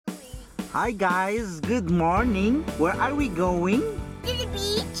Hi guys, good morning. Where are we going? To the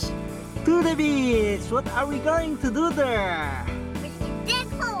beach. To the beach. What are we going to do there? With the dead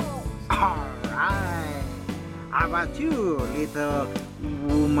holes. Alright. How about you, little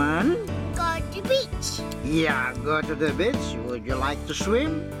woman? Go to the beach. Yeah, go to the beach. Would you like to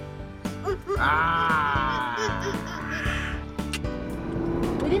swim?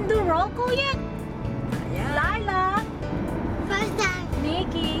 We didn't do roll call yet? Lila, Present.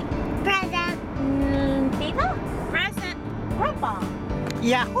 Nikki, Present. Tita, Present. Grandpa.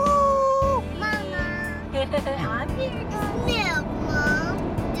 Yahoo! Mama. I'm here. Milk, Mom.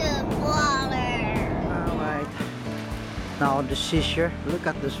 The water. Alright. Now the seashore, look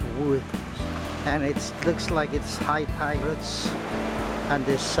at this wood. And it looks like it's high tide roots. And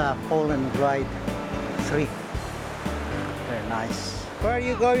this fallen dried tree. Very nice. Where are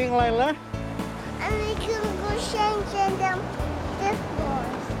you going, Lila? And we can go changing them this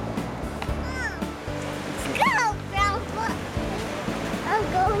floors. Let's go, Grandpa. I'm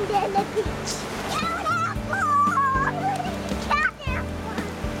going to the beach.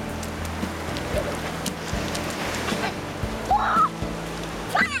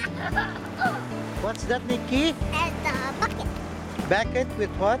 What's that, Nikki? And the bucket. Bucket with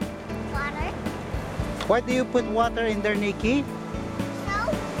what? Water. Why do you put water in there, Nikki?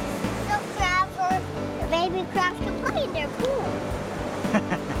 So crabs or baby crabs can play in their pool.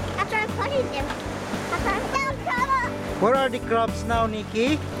 That's why I'm putting them. That's why I'm down, Crabba. Where are the crabs now,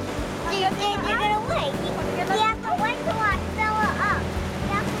 Nikki? They're gonna wait. We have to wait to watch Bella up. We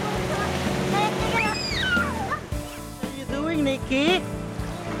have to wait to watch. What are you doing, Nikki? Need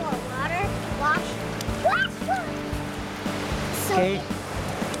more water. Wash. So Okay.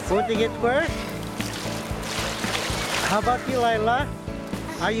 Putting it where? How about you, Lila?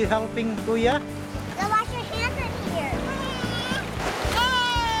 Are you helping Kuya? Go wash your hands in here.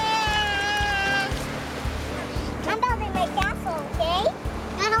 I'm building my castle, okay?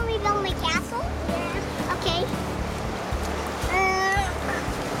 Not only build my castle? Yeah. Okay.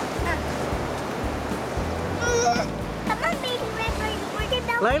 Come on, baby, we're gonna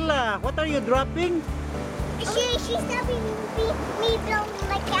build. Lila, what are you dropping? She's helping me build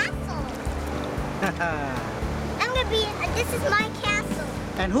my castle. I'm gonna be. This is my castle.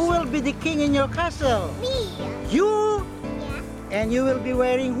 And who will be the king in your castle? Me. You? Yeah. And you will be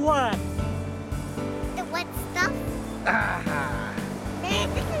wearing what? The wet stuff. Ah. This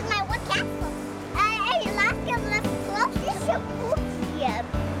is my wood castle. Last time let's close this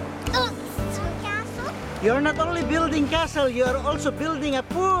castle. You're not only building castle, you're also building a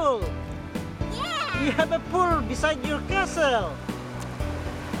pool. Yeah. You have a pool beside your castle.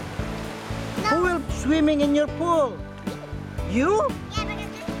 No. Who will be swimming in your pool? You? Yeah, because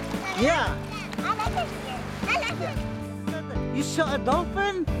this is Yeah. I like it here. I like it. You saw a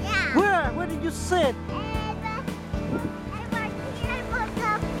dolphin? Yeah. Where? Where did you sit? And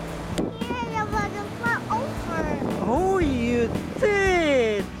here was a flat over. Oh, you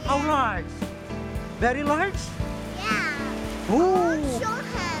did. How large? Very large? Yeah. Oh, Show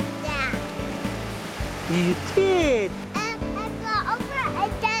him that. you did. And flew over,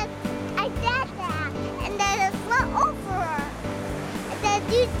 and then I did that, and then it flew over, and then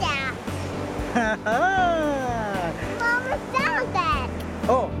do that. Mama found that.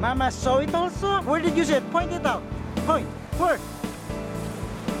 Oh, Mama saw it also? Where did you see it? Point it out. Point. Where?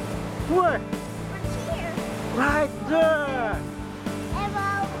 Where? What's here? Right there. And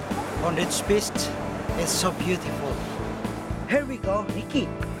On its beach. It's so beautiful. Here we go, Nikki.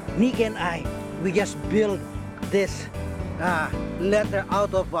 Nikki and I, we just built this letter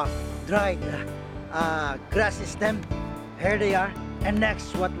out of dried grass stem. Here they are. And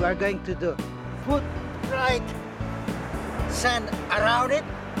next, what we're going to do, put dried sand around it.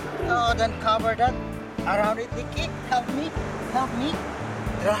 Oh, then cover that around it, Nikki. Help me. Help me.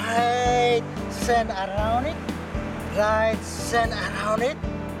 Dried sand around it. Dried sand around it.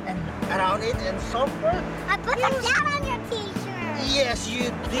 And around it and so forth. I put some down on your t-shirt. Yes,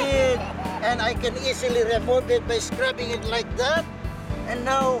 you did. And I can easily remove it by scrubbing it like that. And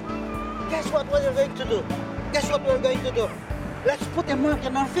now, guess what we're going to do? Guess what we're going to do? Let's put a mark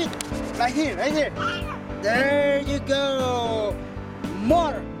on our feet. Right here, right here. There you go.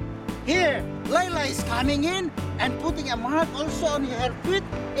 More. Here, Layla is coming in and putting a mark also on her feet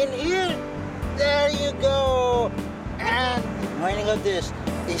in here. There you go. And meaning of this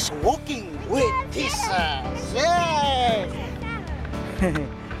is walking with Jesus. Yes.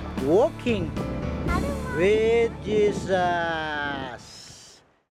 Walking with Jesus.